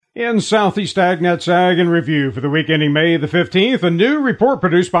In Southeast AgNet's Ag in Review for the week ending May the 15th, a new report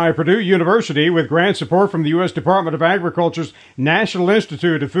produced by Purdue University with grant support from the U.S. Department of Agriculture's National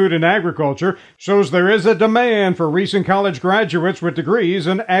Institute of Food and Agriculture shows there is a demand for recent college graduates with degrees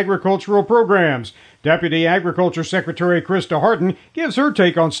in agricultural programs. Deputy Agriculture Secretary Krista Harden gives her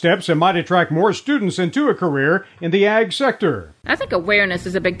take on steps that might attract more students into a career in the ag sector. I think awareness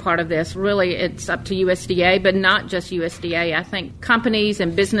is a big part of this. Really, it's up to USDA, but not just USDA. I think companies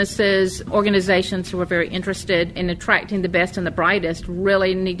and businesses, organizations who are very interested in attracting the best and the brightest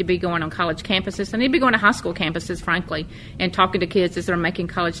really need to be going on college campuses. They need to be going to high school campuses, frankly, and talking to kids as they're making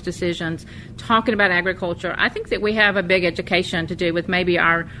college decisions, talking about agriculture. I think that we have a big education to do with maybe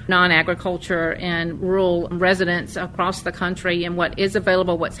our non-agriculture and rural residents across the country and what is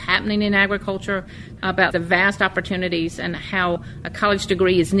available, what's happening in agriculture, about the vast opportunities and how a college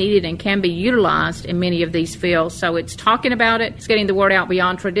degree is needed and can be utilized in many of these fields. So it's talking about it, it's getting the word out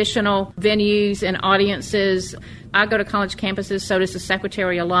beyond traditional venues and audiences. I go to college campuses, so does the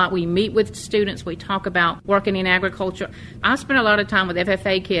secretary a lot. We meet with students. We talk about working in agriculture. I spend a lot of time with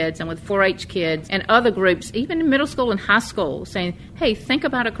FFA kids and with 4-H kids and other groups, even in middle school and high school, saying, hey, think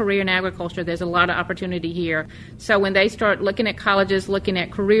about a career in agriculture. There's a lot of opportunity here. So when they start looking at colleges, looking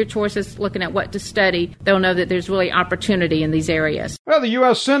at career choices, looking at what to study, they'll know that there's really opportunity in these areas. Well, the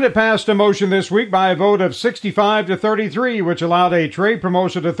U.S. Senate passed a motion this week by a vote of 65-33, which allowed a Trade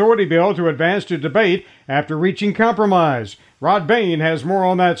Promotion Authority bill to advance to debate after reaching compromise. Rod Bain has more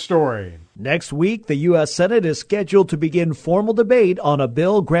on that story. Next week, the U.S. Senate is scheduled to begin formal debate on a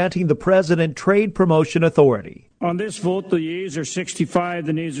bill granting the president Trade Promotion Authority. On this vote, the yeas are 65,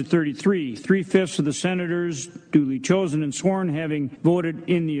 the nays are 33. 3/5 of the senators duly chosen and sworn having voted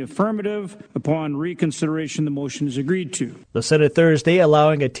in the affirmative. Upon reconsideration, the motion is agreed to. The Senate Thursday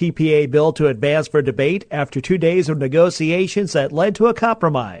allowing a TPA bill to advance for debate after 2 days of negotiations that led to a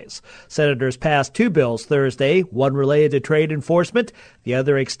compromise. Senators passed 2 bills Thursday, one related to trade enforcement, the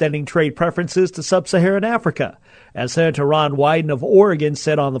other extending trade preferences to sub-Saharan Africa. As Senator Ron Wyden of Oregon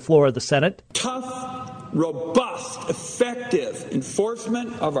said on the floor of the Senate, tough, robust, effective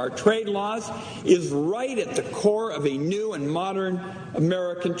enforcement of our trade laws is right at the core of a new and modern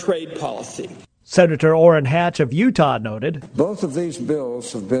American trade policy. Senator Orrin Hatch of Utah noted, both of these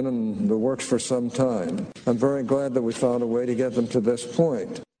bills have been in the works for some time. I'm very glad that we found a way to get them to this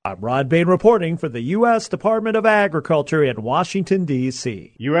point. I'm Rod Bain reporting for the U.S. Department of Agriculture in Washington,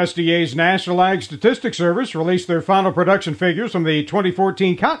 D.C. USDA's National Ag Statistics Service released their final production figures from the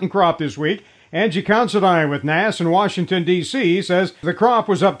 2014 cotton crop this week. Angie Considine with NASS in Washington, D.C. says the crop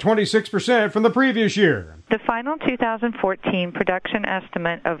was up 26% from the previous year. The final 2014 production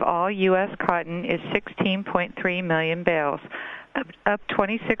estimate of all U.S. cotton is 16.3 million bales, up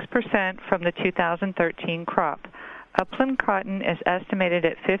 26% from the 2013 crop. Upland cotton is estimated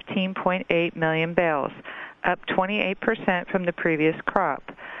at 15.8 million bales, up 28% from the previous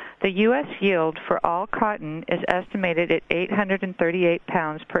crop. The U.S. yield for all cotton is estimated at 838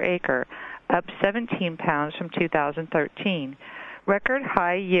 pounds per acre, up 17 pounds from 2013. Record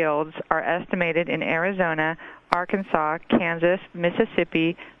high yields are estimated in Arizona, Arkansas, Kansas,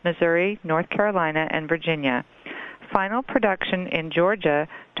 Mississippi, Missouri, North Carolina, and Virginia. Final production in Georgia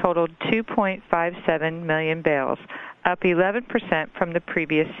totaled 2.57 million bales, up 11% from the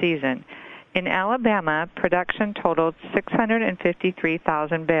previous season. In Alabama, production totaled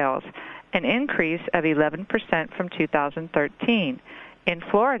 653,000 bales, an increase of 11% from 2013. In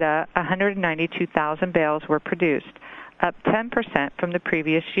Florida, 192,000 bales were produced, up 10% from the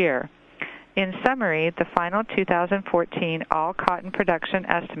previous year. In summary, the final 2014 all cotton production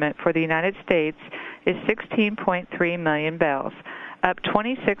estimate for the United States is 16.3 million bales, up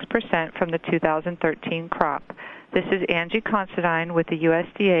 26% from the 2013 crop. This is Angie Considine with the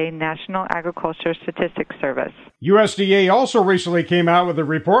USDA National Agriculture Statistics Service. USDA also recently came out with a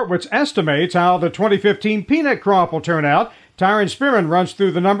report which estimates how the 2015 peanut crop will turn out. Tyron Spearman runs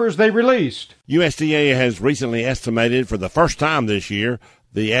through the numbers they released. USDA has recently estimated for the first time this year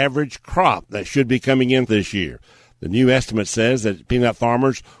the average crop that should be coming in this year. The new estimate says that peanut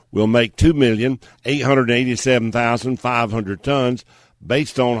farmers will make 2,887,500 tons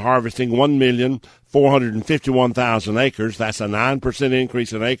based on harvesting 1,451,000 acres. That's a 9%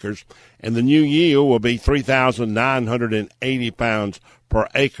 increase in acres, and the new yield will be 3,980 pounds per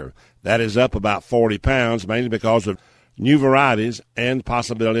acre. That is up about 40 pounds, mainly because of new varieties and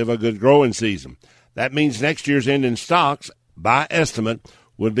possibility of a good growing season. That means next year's ending stocks, by estimate,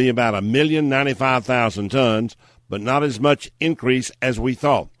 would be about 1,095,000 tons, but not as much increase as we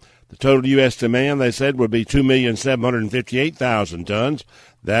thought. The total U.S. demand, they said, would be 2,758,000 tons.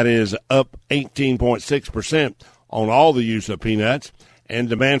 That is up 18.6% on all the use of peanuts. and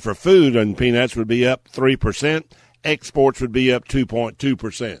demand for food and peanuts would be up 3%. Exports would be up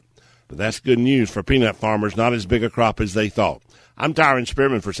 2.2%. But that's good news for peanut farmers, not as big a crop as they thought. I'm Tyron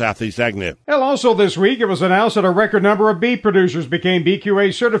Spearman for Southeast AgNet. Well, also this week, it was announced that a record number of beef producers became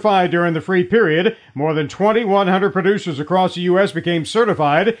BQA certified during the free period. More than 2,100 producers across the U.S. became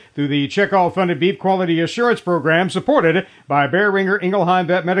certified through the Checkoff-funded Beef Quality Assurance Program supported by Boehringer Ingelheim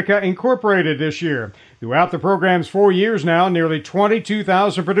Vetmedica Incorporated this year. Throughout the program's 4 years now, nearly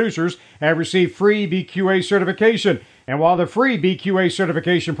 22,000 producers have received free BQA certification. And while the free BQA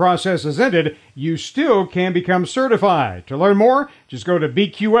certification process has ended, you still can become certified. To learn more, just go to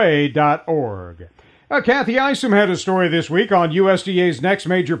bqa.org. Kathy Isom had a story this week on USDA's next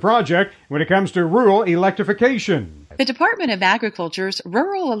major project when it comes to rural electrification. The Department of Agriculture's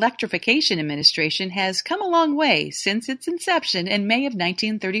Rural Electrification Administration has come a long way since its inception in May of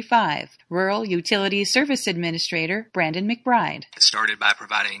 1935. Rural Utilities Service Administrator Brandon McBride. It started by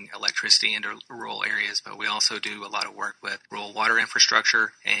providing electricity into rural areas, but we also do a lot of work with rural water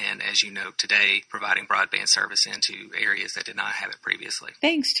infrastructure and, as you know, today, providing broadband service into areas that did not have it previously.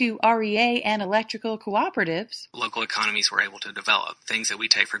 Thanks to REA and electrical cooperatives, local economies were able to develop. Things that we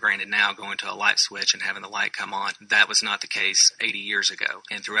take for granted now, going to a light switch and having the light come on, that was not the case 80 years ago.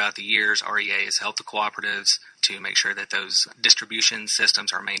 And throughout the years, REA has helped the cooperatives to make sure that those distribution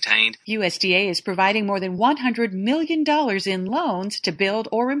systems are maintained. USDA is providing more than $100 million in loans to build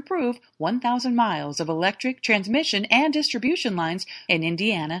or improve 1,000 miles of electric transmission and distribution lines in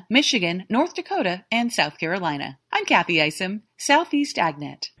Indiana, Michigan, North Dakota, and South Carolina. I'm Kathy Isom, Southeast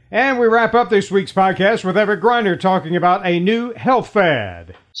AgNet. And we wrap up this week's podcast with Everett Griner talking about a new health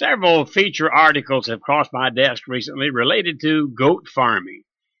fad. Several feature articles have crossed my desk recently related to goat farming.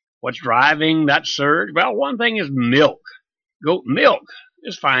 What's driving that surge? Well, one thing is milk. Goat milk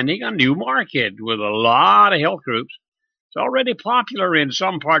is finding a new market with a lot of health groups. It's already popular in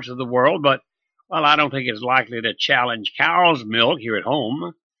some parts of the world, but, well, I don't think it's likely to challenge cow's milk here at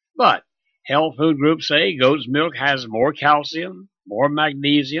home. But health food groups say goat's milk has more calcium, more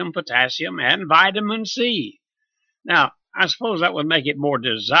magnesium, potassium, and vitamin C. Now, I suppose that would make it more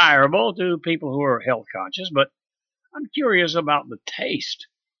desirable to people who are health conscious, but I'm curious about the taste.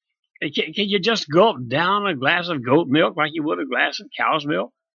 Can you just gulp down a glass of goat milk like you would a glass of cow's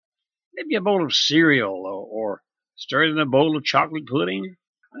milk? Maybe a bowl of cereal or stir it in a bowl of chocolate pudding?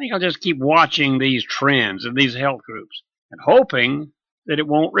 I think I'll just keep watching these trends in these health groups and hoping that it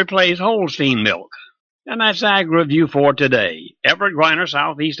won't replace Holstein milk. And that's Ag Review for today. Everett Griner,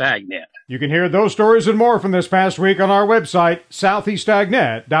 Southeast AgNet. You can hear those stories and more from this past week on our website,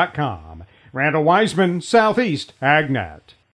 southeastagnet.com. Randall Wiseman, Southeast AgNet.